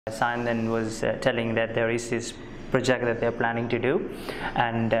Signed and was telling that there is this project that they're planning to do,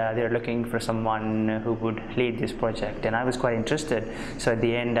 and they're looking for someone who would lead this project, and I was quite interested. So at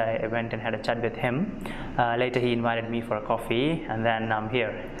the end I went and had a chat with him. Later he invited me for a coffee, and then I'm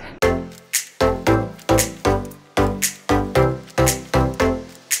here.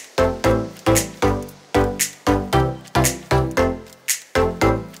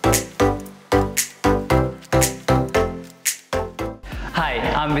 Hi,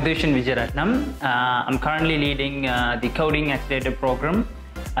 I'm Vithushan Vijayaratnam. I'm currently leading the coding accelerator program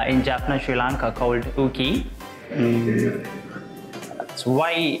in Jaffna, Sri Lanka, called Uki. That's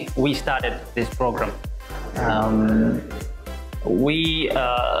why we started this program. We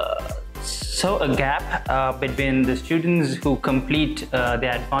saw a gap between the students who complete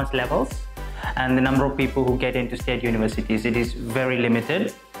their advanced levels and the number of people who get into state universities. It is very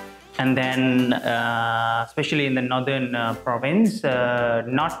limited. And then, especially in the northern province,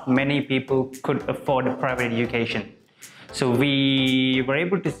 not many people could afford private education. So we were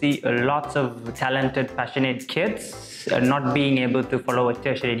able to see lots of talented, passionate kids not being able to follow a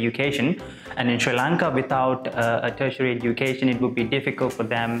tertiary education. And in Sri Lanka, without a tertiary education, it would be difficult for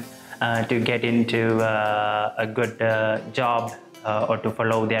them to get into a good job or to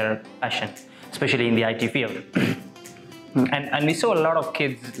follow their passion, especially in the IT field. And we saw a lot of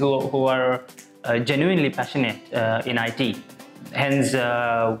kids who are genuinely passionate in IT. Hence,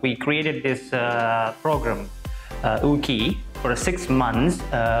 we created this program, Uki. For 6 months,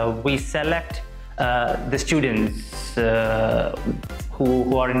 we select the students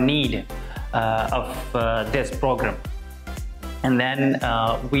who are in need of this program. And then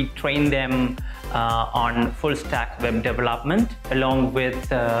we train them on full stack web development, along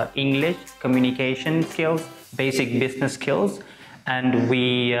with English, communication skills, basic business skills, and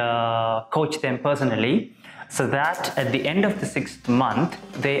we coach them personally, so that at the end of the 6th month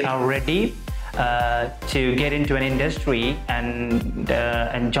they are ready to get into an industry and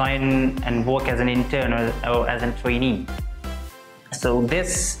join and work as an intern or as a trainee. So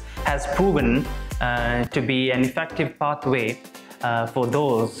this has proven to be an effective pathway for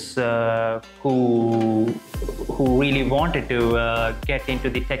those who really wanted to get into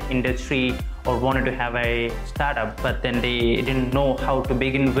the tech industry or wanted to have a startup, but then they didn't know how to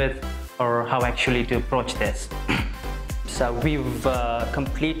begin with or how actually to approach this. So we've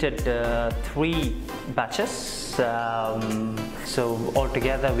completed 3 batches. So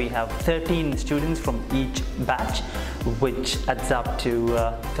altogether we have 13 students from each batch, which adds up to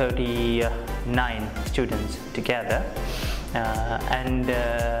 39 students together.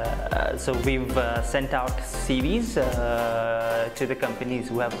 So we've sent out CVs to the companies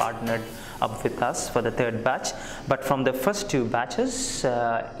who have partnered up with us for the 3rd batch. But from the first 2 batches,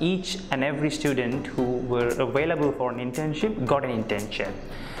 each and every student who were available for an internship got an internship,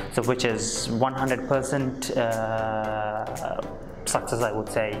 so which is 100% success, I would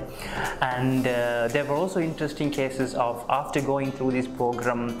say. And there were also interesting cases of, after going through this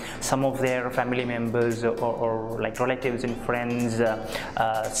program, some of their family members or like relatives and friends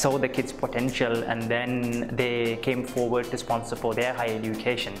saw the kids' potential, and then they came forward to sponsor for their higher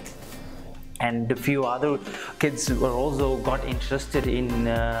education. And a few other kids were also got interested in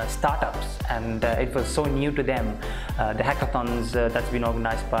startups, and it was so new to them. The hackathons that's been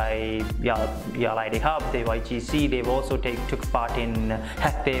organized by Yarl IT Hub, the YGC, they've also took part in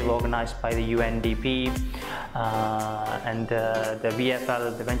Hack Day organized by the UNDP, and the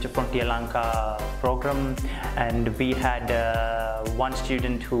VFL, the Venture Frontier Lanka program. And we had one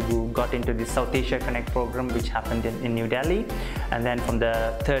student who got into the South Asia Connect program, which happened in New Delhi. And then from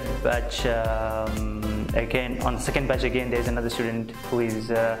the 3rd batch, again, on the 2nd batch again, there's another student who is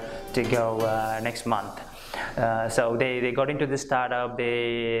to go next month. So they got into the startup.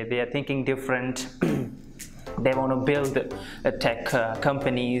 They are thinking different. They want to build tech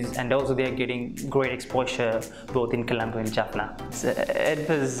companies, and also they are getting great exposure both in Colombo and Jaffna. It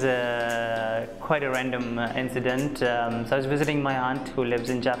was quite a random incident. So I was visiting my aunt who lives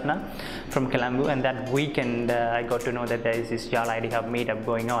in Jaffna from Colombo, and that weekend I got to know that there is this Yarl IT Hub meetup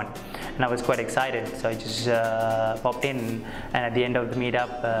going on, and I was quite excited. So I just popped in, and at the end of the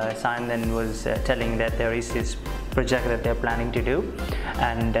meetup, Simon was telling that there is this project that they're planning to do,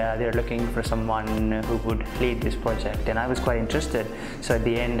 and they're looking for someone who would lead this project, and I was quite interested. So at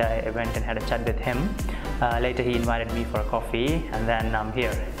the end I went and had a chat with him. Later he invited me for a coffee, and then I'm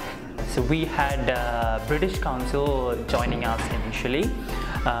here. So we had British Council joining us initially,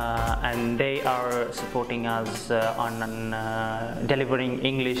 and they are supporting us on delivering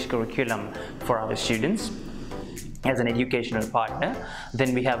English curriculum for our students. as an educational partner.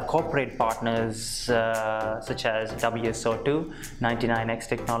 Then we have corporate partners such as WSO2, 99X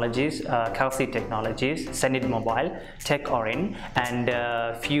Technologies, Kelsey Technologies, Senid Mobile, Tech Orin, and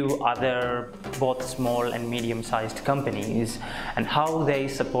a few other both small and medium-sized companies. And how they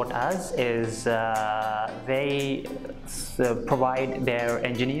support us is they provide their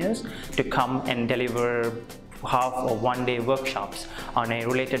engineers to come and deliver half or one-day workshops on a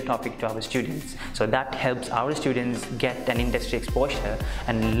related topic to our students. So that helps our students get an industry exposure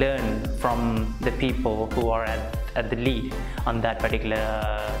and learn from the people who are at the lead on that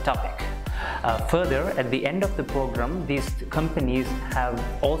particular topic. Further, at the end of the program, these companies have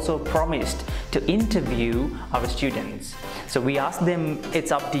also promised to interview our students. So we ask them,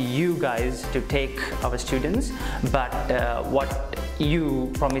 it's up to you guys to take our students, but what you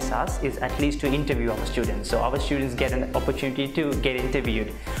promise us is at least to interview our students. So our students get an opportunity to get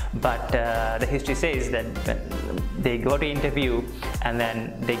interviewed, but the history says that they go to interview and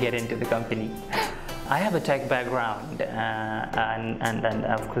then they get into the company. I have a tech background and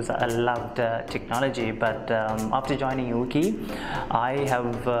of course I loved technology, but after joining Uki, I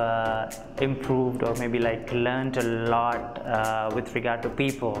have improved or maybe like learned a lot with regard to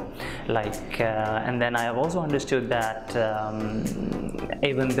people, and then I have also understood that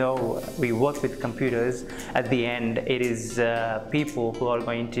even though we work with computers, at the end it is people who are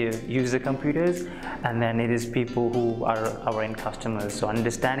going to use the computers, and then it is people who are our end customers. So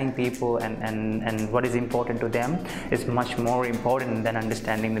understanding people and what is important to them is much more important than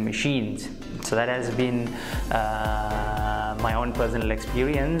understanding the machines. So that has been my own personal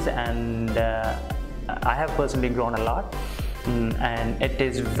experience, and I have personally grown a lot. And it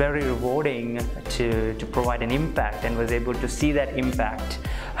is very rewarding to provide an impact, and was able to see that impact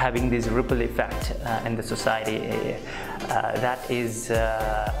having this ripple effect in the society. That is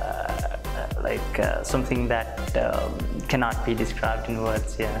something that cannot be described in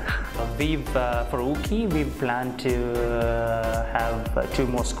words. For Uki, we plan to have 2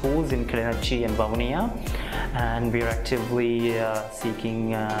 more schools in Kilinochchi and Vavuniya, and we are actively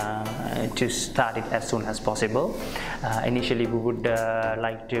seeking to start it as soon as possible. Initially, we would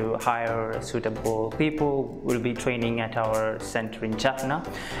like to hire suitable people. We'll be training at our center in Jaffna,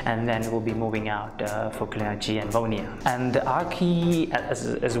 and then we'll be moving out for Kilinochchi and Vavuniya. And the Arki,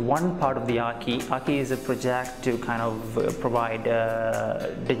 as one part of the Arki is a project to kind of provide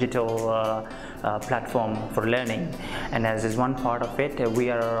a digital platform for learning, and as is one part of it, we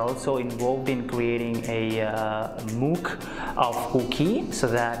are also involved in creating a MOOC of Uki, so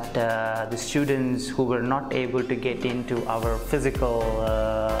that the students who were not able to get into our physical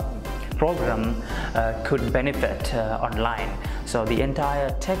program could benefit online. So the entire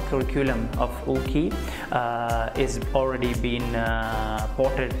tech curriculum of Uki is already been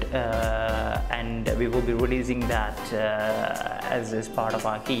ported, and we will be releasing that as part of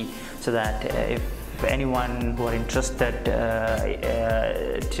Uki, so that if anyone who are interested to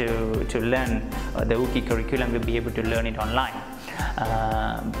learn the Uki curriculum will be able to learn it online.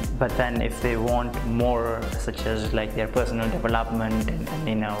 But then if they want more, such as like their personal development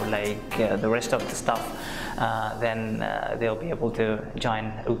and the rest of the stuff, then they'll be able to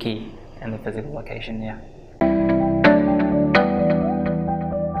join Uki in the physical location.